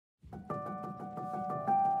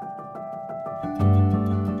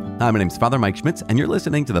Hi, my name's Father Mike Schmitz, and you're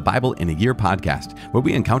listening to the Bible in a Year podcast, where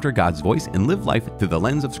we encounter God's voice and live life through the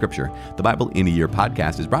lens of Scripture. The Bible in a Year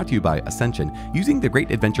podcast is brought to you by Ascension. Using the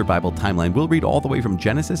Great Adventure Bible timeline, we'll read all the way from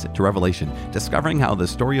Genesis to Revelation, discovering how the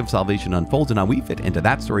story of salvation unfolds and how we fit into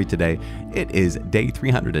that story today. It is day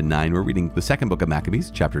 309. We're reading the second book of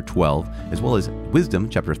Maccabees, chapter 12, as well as Wisdom,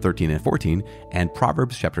 chapter 13 and 14, and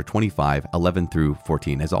Proverbs, chapter 25, 11 through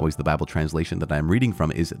 14. As always, the Bible translation that I'm reading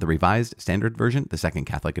from is the Revised Standard Version, the Second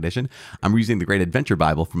Catholic Edition. I'm using the Great Adventure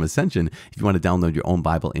Bible from Ascension. If you want to download your own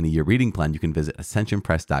Bible in a Year reading plan, you can visit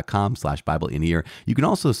ascensionpress.com/Bible in a Year. You can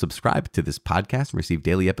also subscribe to this podcast and receive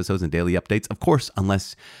daily episodes and daily updates. Of course,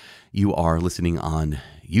 unless you are listening on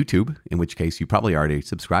YouTube, in which case you probably already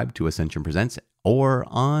subscribed to Ascension Presents, or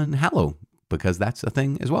on Hallow, because that's a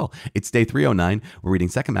thing as well. It's day 309. We're reading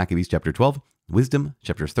 2 Maccabees chapter 12, Wisdom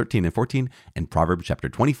chapters 13 and 14, and Proverbs chapter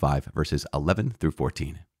 25, verses 11 through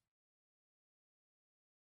 14.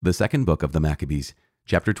 The second book of the Maccabees,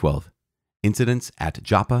 chapter 12, Incidents at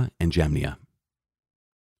Joppa and Jamnia.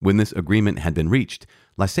 When this agreement had been reached,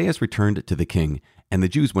 Lysias returned to the king, and the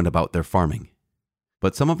Jews went about their farming.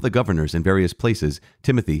 But some of the governors in various places,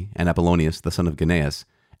 Timothy and Apollonius the son of Gnaeus,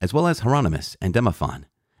 as well as Hieronymus and Demophon,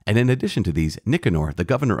 and in addition to these, Nicanor the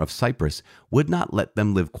governor of Cyprus, would not let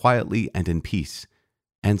them live quietly and in peace.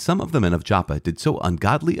 And some of the men of Joppa did so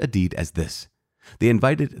ungodly a deed as this. They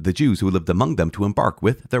invited the Jews who lived among them to embark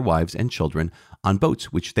with their wives and children on boats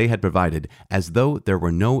which they had provided, as though there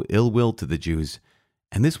were no ill will to the Jews.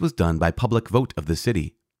 And this was done by public vote of the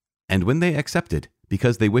city. And when they accepted,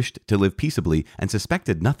 because they wished to live peaceably and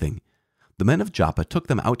suspected nothing, the men of Joppa took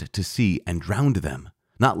them out to sea and drowned them,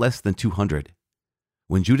 not less than 200.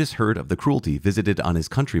 When Judas heard of the cruelty visited on his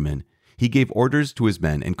countrymen, he gave orders to his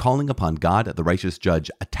men, and calling upon God the righteous judge,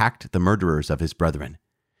 attacked the murderers of his brethren.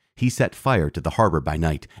 He set fire to the harbor by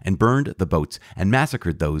night, and burned the boats, and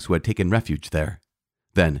massacred those who had taken refuge there.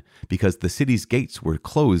 Then, because the city's gates were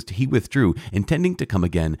closed, he withdrew, intending to come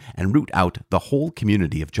again and root out the whole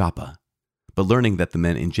community of Joppa. But learning that the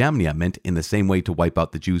men in Jamnia meant in the same way to wipe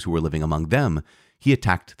out the Jews who were living among them, he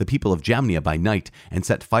attacked the people of Jamnia by night, and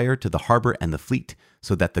set fire to the harbor and the fleet,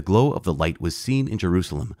 so that the glow of the light was seen in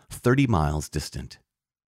Jerusalem, 30 miles distant.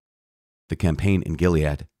 The campaign in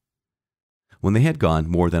Gilead. When they had gone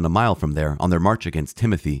more than a mile from there on their march against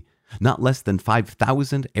Timothy, not less than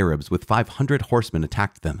 5,000 Arabs with 500 horsemen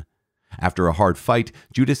attacked them. After a hard fight,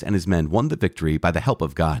 Judas and his men won the victory by the help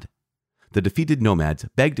of God. The defeated nomads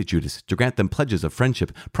begged Judas to grant them pledges of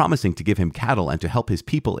friendship, promising to give him cattle and to help his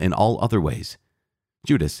people in all other ways.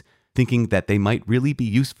 Judas, thinking that they might really be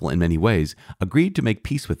useful in many ways, agreed to make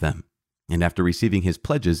peace with them, and after receiving his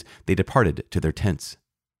pledges, they departed to their tents.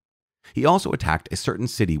 He also attacked a certain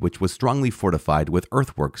city which was strongly fortified with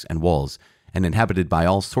earthworks and walls, and inhabited by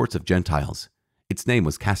all sorts of Gentiles. Its name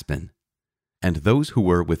was Caspin. And those who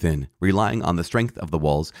were within, relying on the strength of the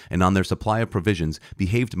walls and on their supply of provisions,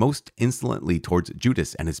 behaved most insolently towards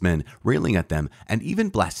Judas and his men, railing at them, and even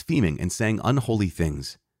blaspheming and saying unholy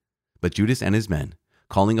things. But Judas and his men,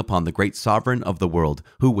 calling upon the great sovereign of the world,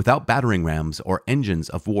 who without battering rams or engines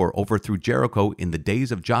of war overthrew Jericho in the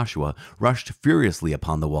days of Joshua, rushed furiously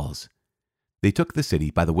upon the walls. They took the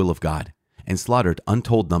city by the will of God, and slaughtered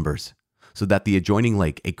untold numbers, so that the adjoining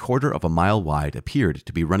lake, a quarter of a mile wide, appeared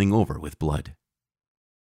to be running over with blood.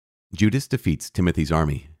 Judas defeats Timothy's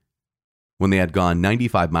army. When they had gone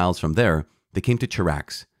 95 miles from there, they came to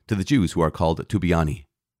Charax, to the Jews who are called Tubiani.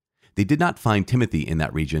 They did not find Timothy in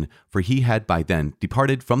that region, for he had by then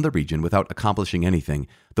departed from the region without accomplishing anything,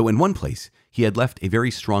 though in one place he had left a very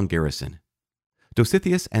strong garrison.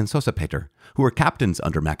 Dositheus and Sosipater, who were captains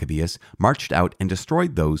under Maccabeus, marched out and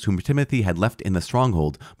destroyed those whom Timothy had left in the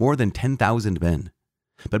stronghold, more than 10,000 men.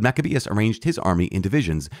 But Maccabeus arranged his army in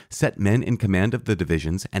divisions, set men in command of the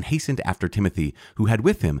divisions, and hastened after Timothy, who had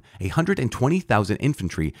with him 120,000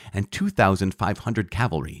 infantry and 2,500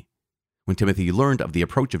 cavalry. When Timothy learned of the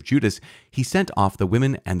approach of Judas, he sent off the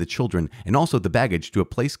women and the children, and also the baggage, to a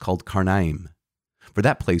place called Carnaim. For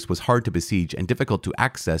that place was hard to besiege and difficult to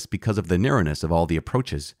access because of the narrowness of all the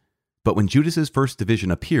approaches. But when Judas's first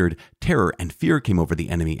division appeared, terror and fear came over the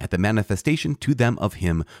enemy at the manifestation to them of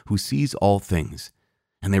him who sees all things.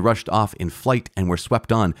 And they rushed off in flight and were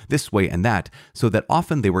swept on this way and that, so that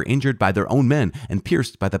often they were injured by their own men and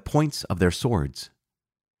pierced by the points of their swords.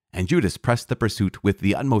 And Judas pressed the pursuit with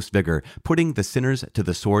the utmost vigor, putting the sinners to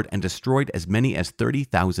the sword, and destroyed as many as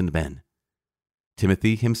 30,000 men.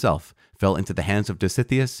 Timothy himself fell into the hands of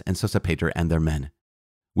Dositheus and Sosipater and their men.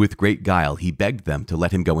 With great guile he begged them to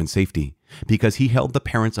let him go in safety, because he held the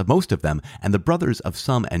parents of most of them and the brothers of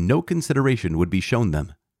some, and no consideration would be shown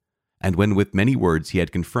them. And when with many words he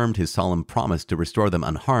had confirmed his solemn promise to restore them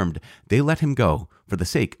unharmed, they let him go for the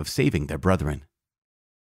sake of saving their brethren.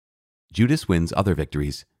 Judas wins other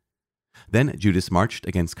victories. Then Judas marched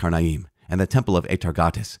against Karnaim and the temple of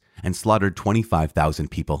Atargatis and slaughtered 25,000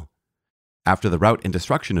 people. After the rout and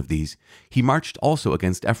destruction of these, he marched also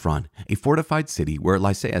against Ephron, a fortified city where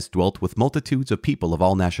Lysias dwelt with multitudes of people of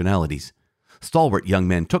all nationalities. Stalwart young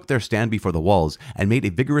men took their stand before the walls and made a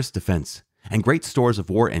vigorous defense, and great stores of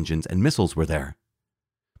war engines and missiles were there.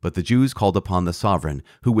 But the Jews called upon the sovereign,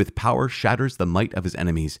 who with power shatters the might of his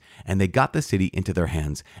enemies, and they got the city into their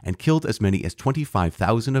hands and killed as many as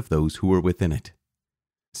 25,000 of those who were within it.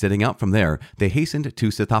 Setting out from there, they hastened to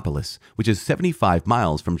Scythopolis, which is 75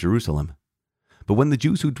 miles from Jerusalem. But when the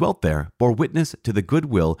Jews who dwelt there bore witness to the good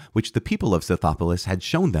will which the people of Scythopolis had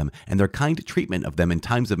shown them and their kind treatment of them in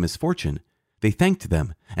times of misfortune, they thanked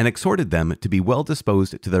them and exhorted them to be well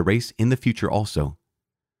disposed to their race in the future also.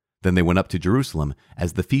 Then they went up to Jerusalem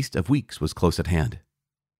as the Feast of Weeks was close at hand.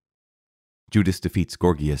 Judas defeats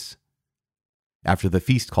Gorgias. After the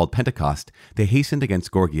feast called Pentecost, they hastened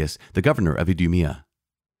against Gorgias, the governor of Idumea.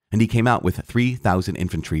 And he came out with 3,000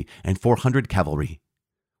 infantry and 400 cavalry.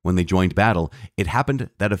 When they joined battle, it happened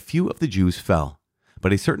that a few of the Jews fell.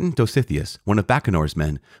 But a certain Dositheus, one of Bacanor's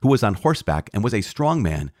men, who was on horseback and was a strong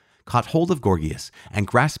man, caught hold of Gorgias, and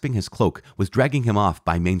grasping his cloak, was dragging him off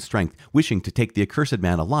by main strength, wishing to take the accursed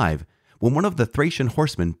man alive, when one of the Thracian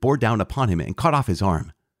horsemen bore down upon him and cut off his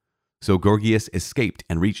arm. So Gorgias escaped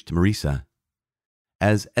and reached Marisa.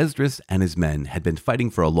 As Esdras and his men had been fighting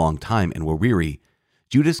for a long time and were weary,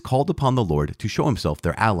 Judas called upon the Lord to show himself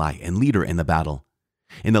their ally and leader in the battle.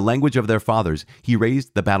 In the language of their fathers, he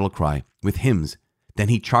raised the battle cry with hymns. Then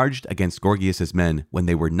he charged against Gorgias's men when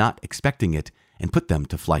they were not expecting it and put them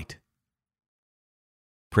to flight.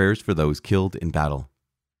 Prayers for those killed in battle.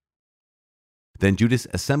 Then Judas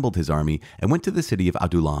assembled his army and went to the city of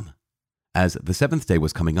Adullam. As the 7th day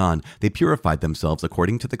was coming on, they purified themselves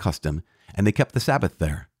according to the custom, and they kept the Sabbath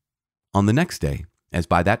there. On the next day, as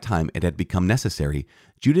by that time it had become necessary,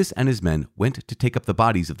 Judas and his men went to take up the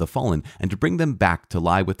bodies of the fallen and to bring them back to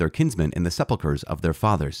lie with their kinsmen in the sepulchres of their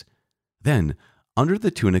fathers. Then, under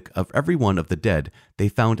the tunic of every one of the dead, they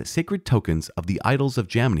found sacred tokens of the idols of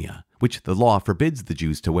Jamnia, which the law forbids the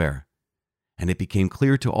Jews to wear. And it became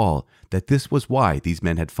clear to all that this was why these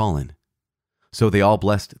men had fallen. So they all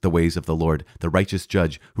blessed the ways of the Lord, the righteous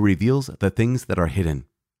judge, who reveals the things that are hidden.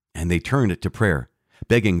 And they turned to prayer,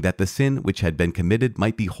 begging that the sin which had been committed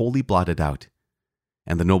might be wholly blotted out.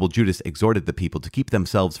 And the noble Judas exhorted the people to keep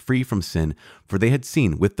themselves free from sin, for they had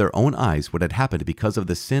seen with their own eyes what had happened because of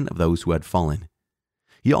the sin of those who had fallen.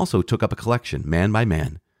 He also took up a collection, man by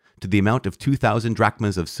man, to the amount of 2,000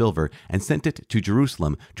 drachmas of silver, and sent it to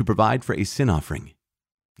Jerusalem to provide for a sin offering.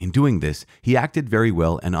 In doing this, he acted very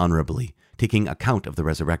well and honorably, taking account of the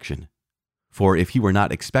resurrection. For if he were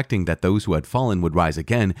not expecting that those who had fallen would rise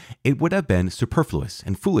again, it would have been superfluous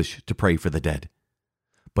and foolish to pray for the dead.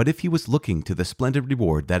 But if he was looking to the splendid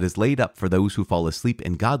reward that is laid up for those who fall asleep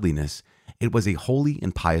in godliness, it was a holy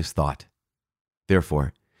and pious thought.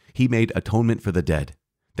 Therefore, he made atonement for the dead,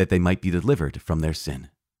 that they might be delivered from their sin.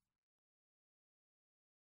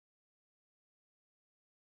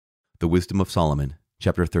 The Wisdom of Solomon,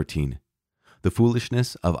 chapter 13. The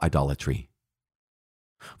foolishness of idolatry.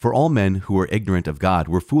 For all men who were ignorant of God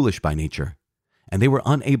were foolish by nature, and they were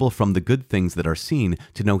unable from the good things that are seen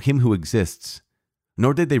to know him who exists.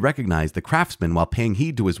 Nor did they recognize the craftsman while paying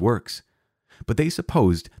heed to his works. But they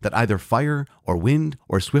supposed that either fire, or wind,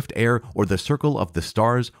 or swift air, or the circle of the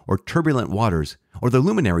stars, or turbulent waters, or the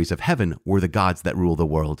luminaries of heaven were the gods that rule the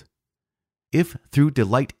world. If through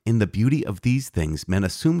delight in the beauty of these things men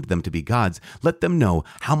assumed them to be gods, let them know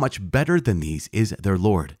how much better than these is their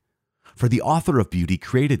Lord. For the author of beauty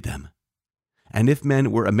created them. And if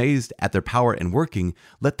men were amazed at their power in working,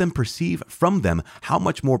 let them perceive from them how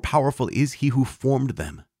much more powerful is he who formed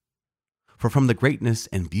them. For from the greatness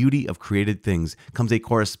and beauty of created things comes a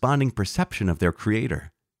corresponding perception of their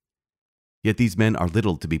Creator. Yet these men are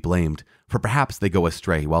little to be blamed, for perhaps they go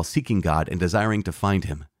astray while seeking God and desiring to find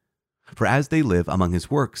him. For as they live among his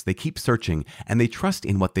works, they keep searching, and they trust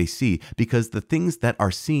in what they see, because the things that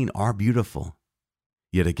are seen are beautiful.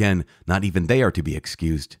 Yet again, not even they are to be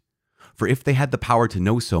excused. For if they had the power to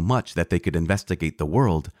know so much that they could investigate the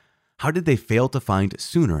world, how did they fail to find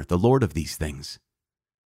sooner the Lord of these things?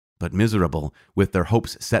 But miserable, with their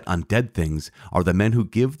hopes set on dead things, are the men who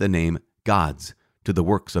give the name gods to the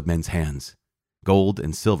works of men's hands, gold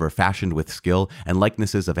and silver fashioned with skill, and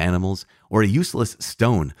likenesses of animals, or a useless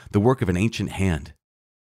stone, the work of an ancient hand.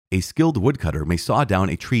 A skilled woodcutter may saw down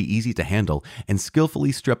a tree easy to handle and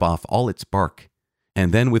skillfully strip off all its bark.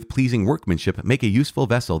 And then with pleasing workmanship make a useful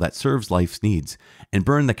vessel that serves life's needs, and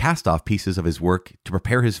burn the cast-off pieces of his work to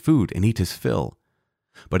prepare his food and eat his fill.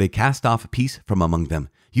 But a cast-off piece from among them,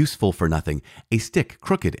 useful for nothing, a stick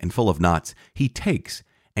crooked and full of knots, he takes,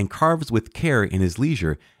 and carves with care in his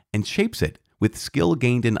leisure, and shapes it with skill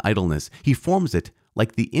gained in idleness. He forms it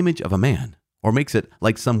like the image of a man, or makes it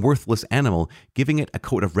like some worthless animal, giving it a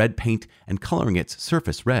coat of red paint and coloring its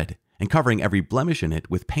surface red, and covering every blemish in it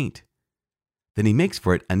with paint. Then he makes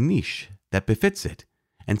for it a niche that befits it,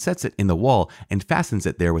 and sets it in the wall, and fastens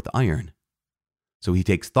it there with iron. So he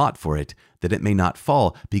takes thought for it, that it may not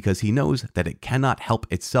fall, because he knows that it cannot help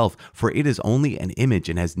itself, for it is only an image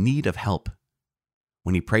and has need of help.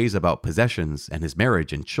 When he prays about possessions and his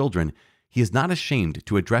marriage and children, he is not ashamed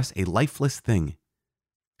to address a lifeless thing.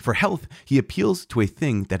 For health, he appeals to a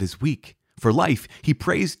thing that is weak. For life, he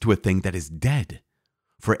prays to a thing that is dead.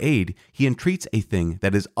 For aid, he entreats a thing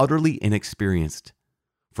that is utterly inexperienced.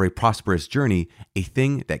 For a prosperous journey, a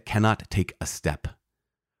thing that cannot take a step.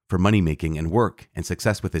 For money-making and work and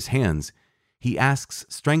success with his hands, he asks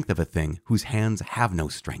strength of a thing whose hands have no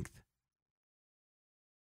strength.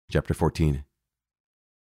 Chapter 14.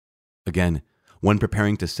 Again, one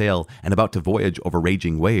preparing to sail and about to voyage over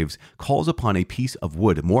raging waves calls upon a piece of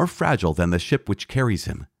wood more fragile than the ship which carries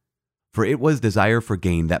him. For it was desire for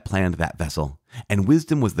gain that planned that vessel, and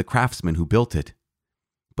wisdom was the craftsman who built it.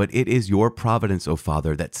 But it is your providence, O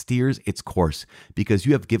Father, that steers its course, because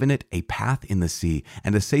you have given it a path in the sea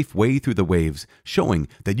and a safe way through the waves, showing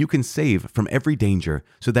that you can save from every danger,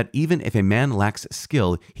 so that even if a man lacks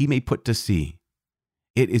skill, he may put to sea.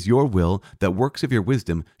 It is your will that works of your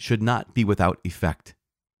wisdom should not be without effect.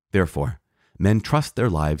 Therefore, men trust their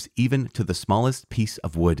lives even to the smallest piece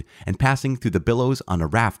of wood, and passing through the billows on a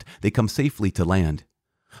raft, they come safely to land.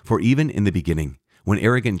 For even in the beginning, when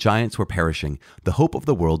arrogant giants were perishing, the hope of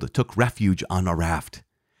the world took refuge on a raft,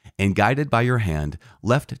 and guided by your hand,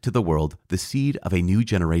 left to the world the seed of a new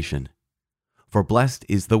generation. For blessed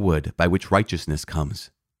is the wood by which righteousness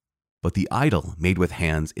comes. But the idol made with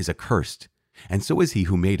hands is accursed, and so is he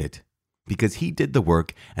who made it, because he did the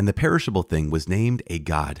work, and the perishable thing was named a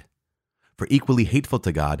god. For equally hateful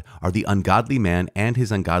to God are the ungodly man and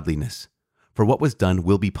his ungodliness. For what was done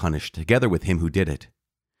will be punished, together with him who did it.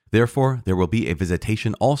 Therefore there will be a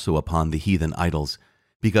visitation also upon the heathen idols,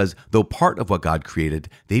 because though part of what God created,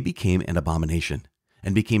 they became an abomination,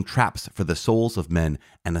 and became traps for the souls of men,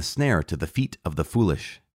 and a snare to the feet of the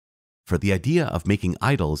foolish. For the idea of making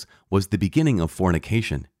idols was the beginning of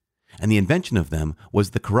fornication, and the invention of them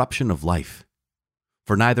was the corruption of life.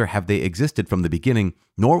 For neither have they existed from the beginning,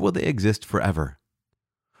 nor will they exist forever.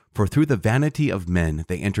 For through the vanity of men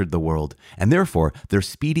they entered the world, and therefore their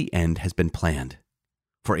speedy end has been planned.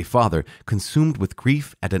 For a father, consumed with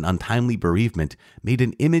grief at an untimely bereavement, made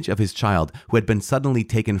an image of his child who had been suddenly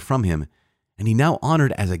taken from him, and he now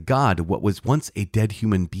honored as a god what was once a dead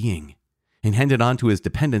human being, and handed on to his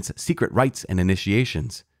dependents secret rites and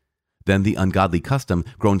initiations. Then the ungodly custom,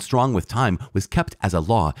 grown strong with time, was kept as a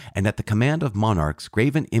law, and at the command of monarchs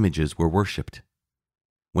graven images were worshipped.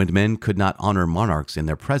 When men could not honor monarchs in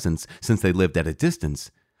their presence, since they lived at a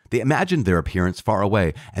distance, they imagined their appearance far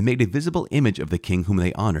away, and made a visible image of the king whom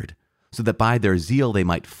they honored, so that by their zeal they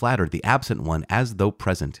might flatter the absent one as though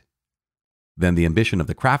present. Then the ambition of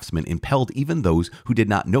the craftsman impelled even those who did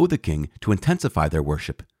not know the king to intensify their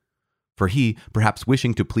worship. For he, perhaps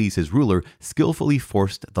wishing to please his ruler, skillfully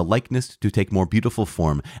forced the likeness to take more beautiful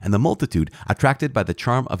form, and the multitude, attracted by the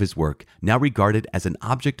charm of his work, now regarded as an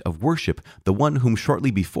object of worship the one whom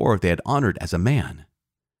shortly before they had honored as a man.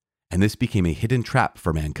 And this became a hidden trap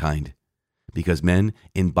for mankind, because men,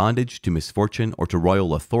 in bondage to misfortune or to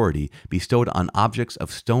royal authority, bestowed on objects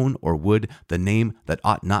of stone or wood the name that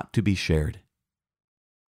ought not to be shared.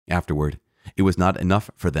 Afterward, it was not enough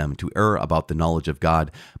for them to err about the knowledge of God,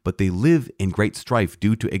 but they live in great strife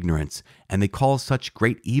due to ignorance, and they call such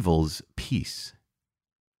great evils peace.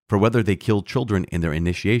 For whether they kill children in their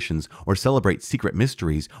initiations, or celebrate secret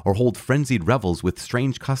mysteries, or hold frenzied revels with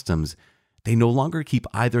strange customs, they no longer keep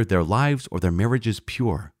either their lives or their marriages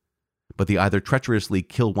pure, but they either treacherously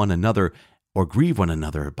kill one another or grieve one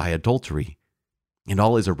another by adultery. And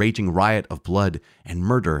all is a raging riot of blood and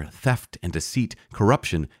murder, theft and deceit,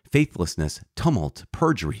 corruption, faithlessness, tumult,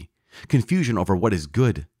 perjury, confusion over what is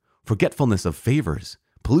good, forgetfulness of favors,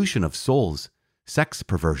 pollution of souls, sex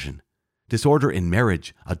perversion, disorder in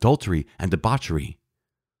marriage, adultery, and debauchery.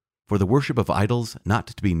 For the worship of idols not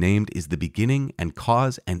to be named is the beginning and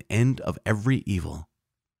cause and end of every evil.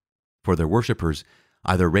 For their worshippers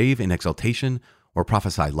either rave in exultation, or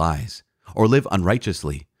prophesy lies, or live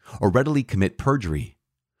unrighteously, or readily commit perjury.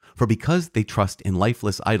 For because they trust in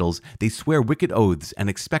lifeless idols, they swear wicked oaths and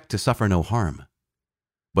expect to suffer no harm.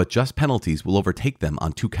 But just penalties will overtake them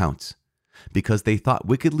on 2 counts, because they thought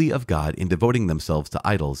wickedly of God in devoting themselves to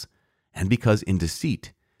idols, and because in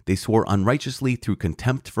deceit they swore unrighteously through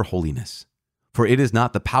contempt for holiness. For it is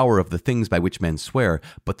not the power of the things by which men swear,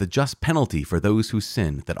 but the just penalty for those who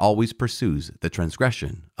sin that always pursues the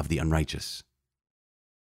transgression of the unrighteous.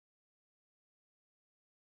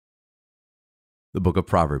 The book of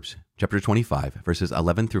Proverbs, chapter 25, verses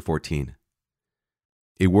 11 through 14.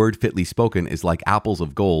 A word fitly spoken is like apples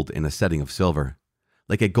of gold in a setting of silver.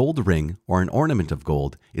 Like a gold ring or an ornament of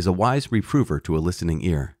gold is a wise reprover to a listening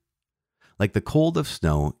ear. Like the cold of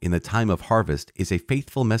snow in the time of harvest is a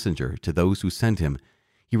faithful messenger to those who send him.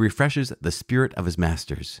 He refreshes the spirit of his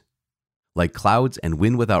masters. Like clouds and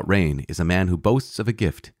wind without rain is a man who boasts of a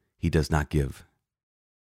gift he does not give.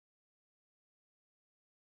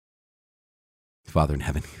 Father in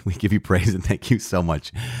heaven, we give you praise and thank you so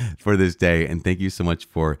much for this day. And thank you so much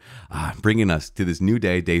for bringing us to this new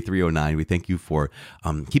day, day 309. We thank you for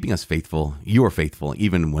keeping us faithful. You are faithful,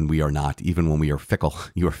 even when we are not, even when we are fickle.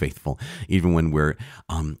 You are faithful. Even when we're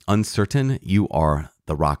uncertain, you are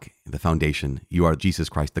the rock, the foundation. You are Jesus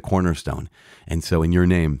Christ, the cornerstone. And so in your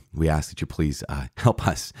name, we ask that you please help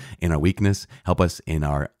us in our weakness, help us in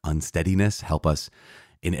our unsteadiness, help us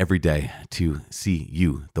in every day to see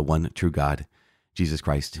you, the one true God, Jesus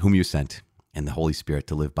Christ, whom you sent, and the Holy Spirit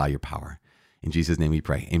to live by your power. In Jesus' name we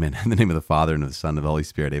pray. Amen. In the name of the Father, and of the Son, and of the Holy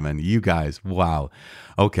Spirit. Amen. You guys, wow.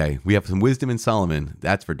 Okay, we have some wisdom in Solomon.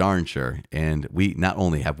 That's for darn sure. And we not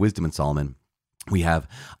only have wisdom in Solomon, we have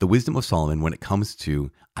the wisdom of Solomon when it comes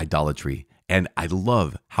to idolatry. And I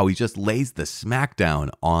love how he just lays the smackdown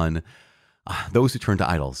on those who turn to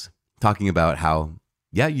idols, talking about how,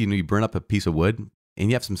 you burn up a piece of wood and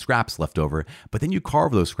you have some scraps left over, but then you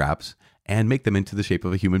carve those scraps and make them into the shape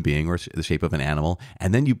of a human being or the shape of an animal.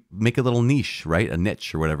 And then you make a little niche, right? A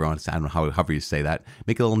niche or whatever. I don't know however you say that.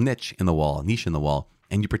 Make a little niche in the wall,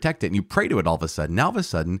 and you protect it and you pray to it all of a sudden. Now, all of a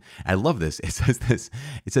sudden, I love this. It says this.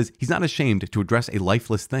 It says, he's not ashamed to address a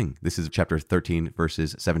lifeless thing. This is chapter 13,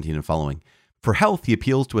 verses 17 and following. For health, he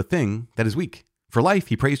appeals to a thing that is weak. For life,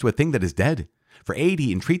 he prays to a thing that is dead. For aid,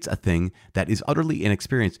 he entreats a thing that is utterly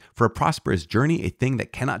inexperienced. For a prosperous journey, a thing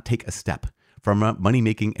that cannot take a step. From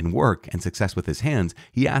money-making and work and success with his hands,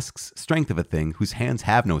 he asks strength of a thing whose hands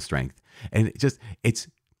have no strength. And it's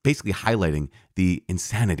basically highlighting the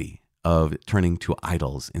insanity of turning to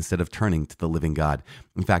idols instead of turning to the living God.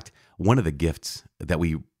 In fact, one of the gifts that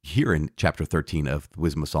we hear in chapter 13 of the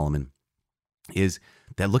Wisdom of Solomon is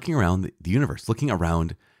that looking around the universe, looking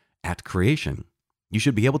around at creation, you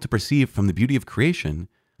should be able to perceive from the beauty of creation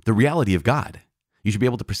the reality of God. You should be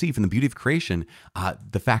able to perceive from the beauty of creation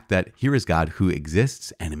the fact that here is God who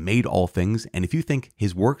exists and made all things. And if you think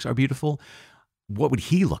his works are beautiful, what would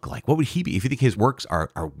he look like? What would he be? If you think his works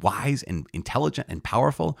are wise and intelligent and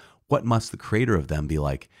powerful, what must the creator of them be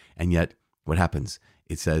like? And yet, what happens?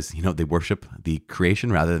 It says, they worship the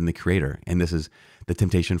creation rather than the creator. And this is the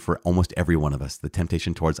temptation for almost every one of us, the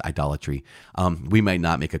temptation towards idolatry. We might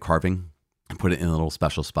not make a carving and put it in a little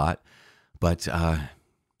special spot, but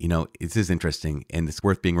this is interesting, and it's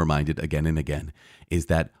worth being reminded again and again, is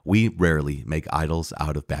that we rarely make idols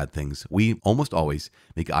out of bad things. We almost always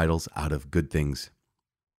make idols out of good things.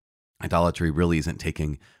 Idolatry really isn't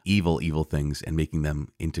taking evil things and making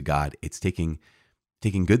them into God. It's taking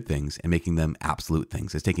good things and making them absolute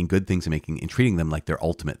things. It's taking good things and treating them like they're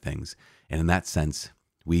ultimate things. And in that sense,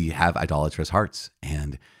 we have idolatrous hearts,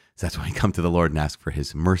 and so that's why we come to the Lord and ask for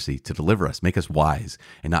his mercy to deliver us, make us wise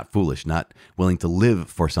and not foolish, not willing to live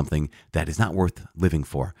for something that is not worth living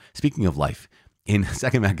for. Speaking of life, here's the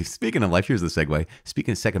segue.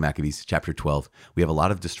 Speaking of 2 Maccabees chapter 12, we have a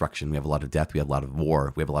lot of destruction, we have a lot of death, we have a lot of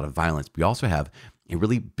war, we have a lot of violence. We also have a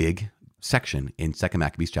really big section in 2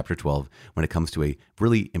 Maccabees chapter 12 when it comes to a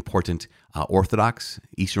really important Orthodox,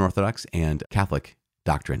 Eastern Orthodox, and Catholic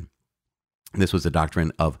doctrine. This was the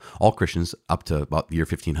doctrine of all Christians up to about the year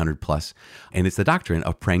 1500 plus, and it's the doctrine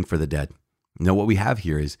of praying for the dead. Now, what we have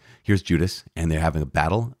here is, here's Judas, and they're having a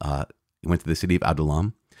battle. He went to the city of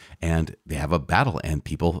Adullam, and they have a battle, and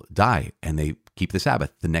people die, and they keep the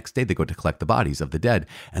Sabbath. The next day, they go to collect the bodies of the dead,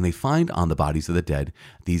 and they find on the bodies of the dead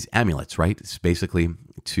these amulets, right? It's basically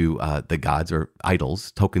to the gods or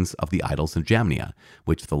idols, tokens of the idols of Jamnia,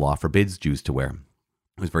 which the law forbids Jews to wear.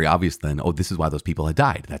 It was very obvious then, this is why those people had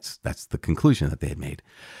died. That's the conclusion that they had made.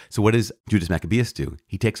 So what does Judas Maccabeus do?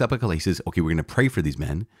 He takes up he says, okay, we're going to pray for these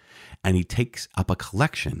men. And he takes up a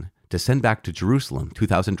collection to send back to Jerusalem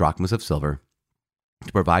 2,000 drachmas of silver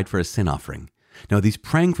to provide for a sin offering. Now, he's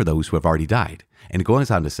praying for those who have already died. And it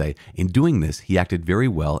goes on to say, in doing this, he acted very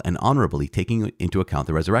well and honorably, taking into account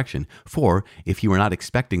the resurrection. For if he were not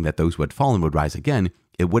expecting that those who had fallen would rise again,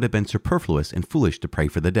 it would have been superfluous and foolish to pray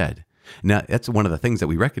for the dead. Now, that's one of the things that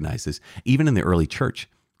we recognize is even in the early church,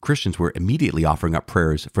 Christians were immediately offering up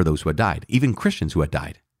prayers for those who had died, even Christians who had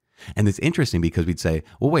died. And it's interesting because we'd say,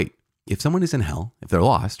 well, wait, if someone is in hell, if they're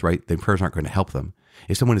lost, right, then prayers aren't going to help them.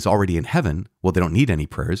 If someone is already in heaven, well, they don't need any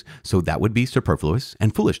prayers, so that would be superfluous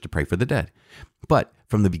and foolish to pray for the dead. But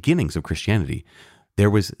from the beginnings of Christianity, there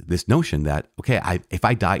was this notion that, okay, if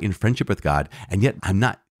I die in friendship with God, and yet I'm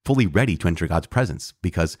not fully ready to enter God's presence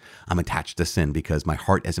because I'm attached to sin, because my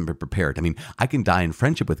heart hasn't been prepared. I mean, I can die in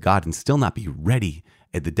friendship with God and still not be ready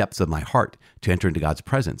at the depths of my heart to enter into God's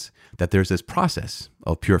presence, that there's this process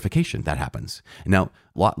of purification that happens. Now,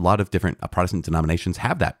 a lot of different Protestant denominations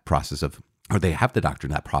have that process of, or they have the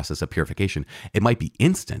doctrine, that process of purification. It might be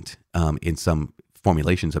instant in some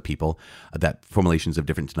formulations of people, that formulations of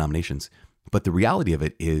different denominations, but the reality of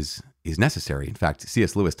it is necessary. In fact,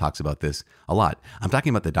 C.S. Lewis talks about this a lot. I'm talking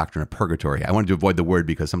about the doctrine of purgatory. I wanted to avoid the word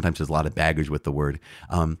because sometimes there's a lot of baggage with the word.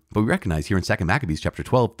 But we recognize here in 2 Maccabees chapter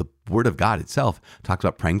 12, the word of God itself talks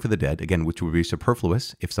about praying for the dead, again, which would be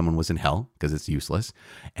superfluous if someone was in hell because it's useless.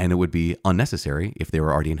 And it would be unnecessary if they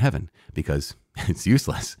were already in heaven because it's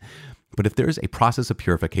useless. But if there's a process of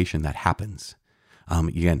purification that happens,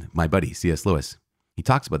 again, my buddy, C.S. Lewis, he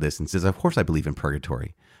talks about this and says, of course I believe in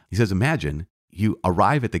purgatory. He says, imagine you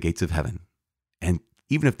arrive at the gates of heaven. And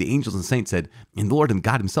even if the angels and saints said, and the Lord and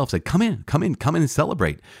God himself said, come in and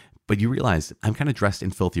celebrate. But you realize I'm kind of dressed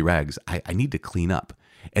in filthy rags. I need to clean up.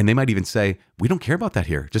 And they might even say, we don't care about that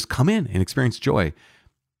here. Just come in and experience joy.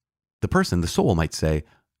 The soul might say,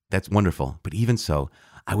 that's wonderful. But even so,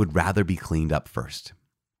 I would rather be cleaned up first.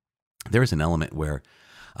 There is an element where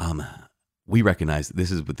we recognize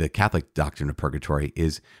this is the Catholic doctrine of purgatory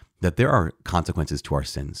is that there are consequences to our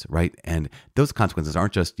sins, right? And those consequences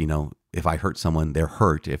aren't just, if I hurt someone, they're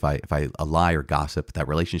hurt. If I lie or gossip, that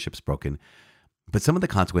relationship's broken. But some of the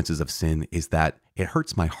consequences of sin is that it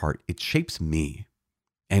hurts my heart. It shapes me.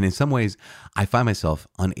 And in some ways, I find myself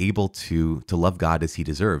unable to love God as he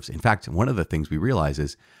deserves. In fact, one of the things we realize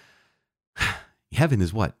is heaven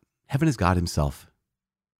is what? Heaven is God himself.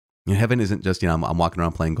 Heaven isn't just, I'm walking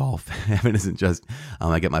around playing golf. Heaven isn't just,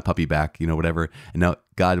 I get my puppy back, whatever. And now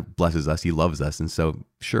God blesses us. He loves us. And so,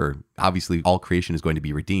 sure, obviously all creation is going to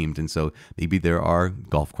be redeemed. And so maybe there are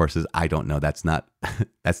golf courses. I don't know. That's not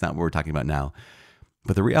what we're talking about now.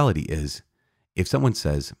 But the reality is, if someone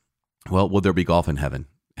says, well, will there be golf in heaven?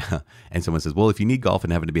 And someone says, well, if you need golf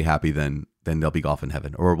in heaven to be happy, then there'll be golf in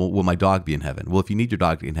heaven. Or will my dog be in heaven? Well, if you need your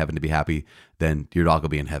dog in heaven to be happy, then your dog will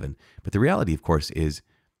be in heaven. But the reality, of course, is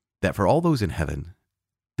that for all those in heaven,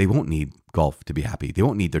 they won't need golf to be happy. They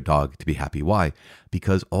won't need their dog to be happy. Why?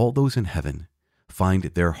 Because all those in heaven find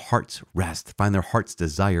their heart's rest, find their heart's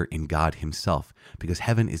desire in God himself, because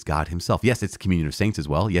heaven is God himself. Yes, it's the communion of saints as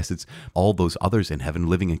well. Yes, it's all those others in heaven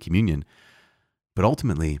living in communion. But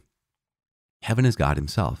ultimately, heaven is God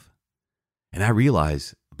himself. And I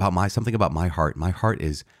realize something about my heart. My heart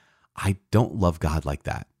is, I don't love God like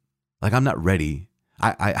that. Like I'm not ready.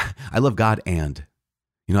 I love God and...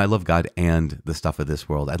 I love God and the stuff of this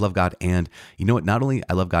world. I love God and, what? Not only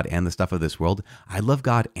I love God and the stuff of this world, I love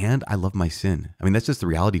God and I love my sin. I mean, that's just the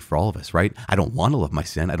reality for all of us, right? I don't want to love my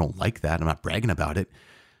sin. I don't like that. I'm not bragging about it.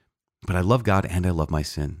 But I love God and I love my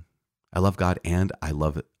sin. I love God and I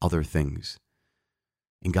love other things.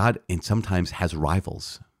 And God sometimes has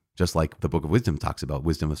rivals, just like the Book of Wisdom talks about,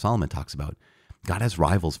 Wisdom of Solomon talks about. God has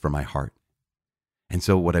rivals for my heart. And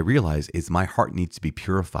so what I realize is my heart needs to be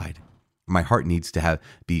purified. My heart needs to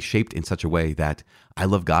be shaped in such a way that I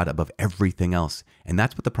love God above everything else. And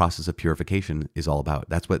that's what the process of purification is all about.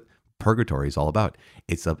 That's what purgatory is all about.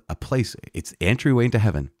 It's a place, it's the entryway into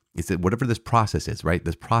heaven. It's that whatever this process is, right?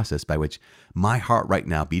 This process by which my heart right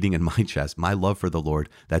now beating in my chest, my love for the Lord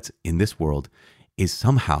that's in this world is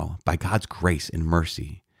somehow by God's grace and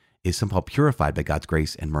mercy, is somehow purified by God's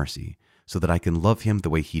grace and mercy so that I can love him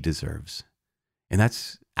the way he deserves. And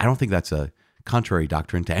I don't think that's a contrary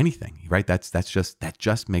doctrine to anything, right? That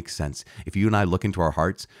just makes sense. If you and I look into our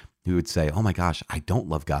hearts, we would say, oh my gosh, I don't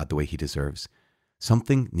love God the way he deserves.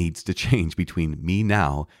 Something needs to change between me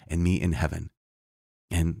now and me in heaven.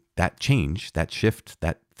 And that change, that shift,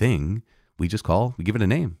 that thing, we give it a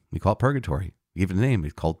name. We call it purgatory. We gave it a name.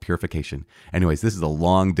 It's called purification. Anyways, this is a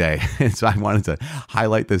long day. And so I wanted to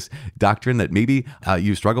highlight this doctrine that maybe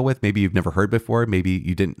you struggle with, maybe you've never heard before, maybe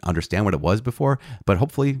you didn't understand what it was before, but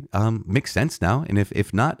hopefully makes sense now. And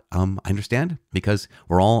if not, I understand, because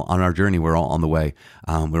we're all on our journey. We're all on the way.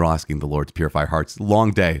 We're all asking the Lord to purify our hearts.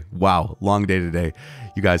 Long day. Wow. Long day today.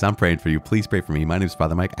 You guys, I'm praying for you. Please pray for me. My name is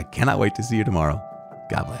Father Mike. I cannot wait to see you tomorrow.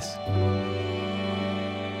 God bless.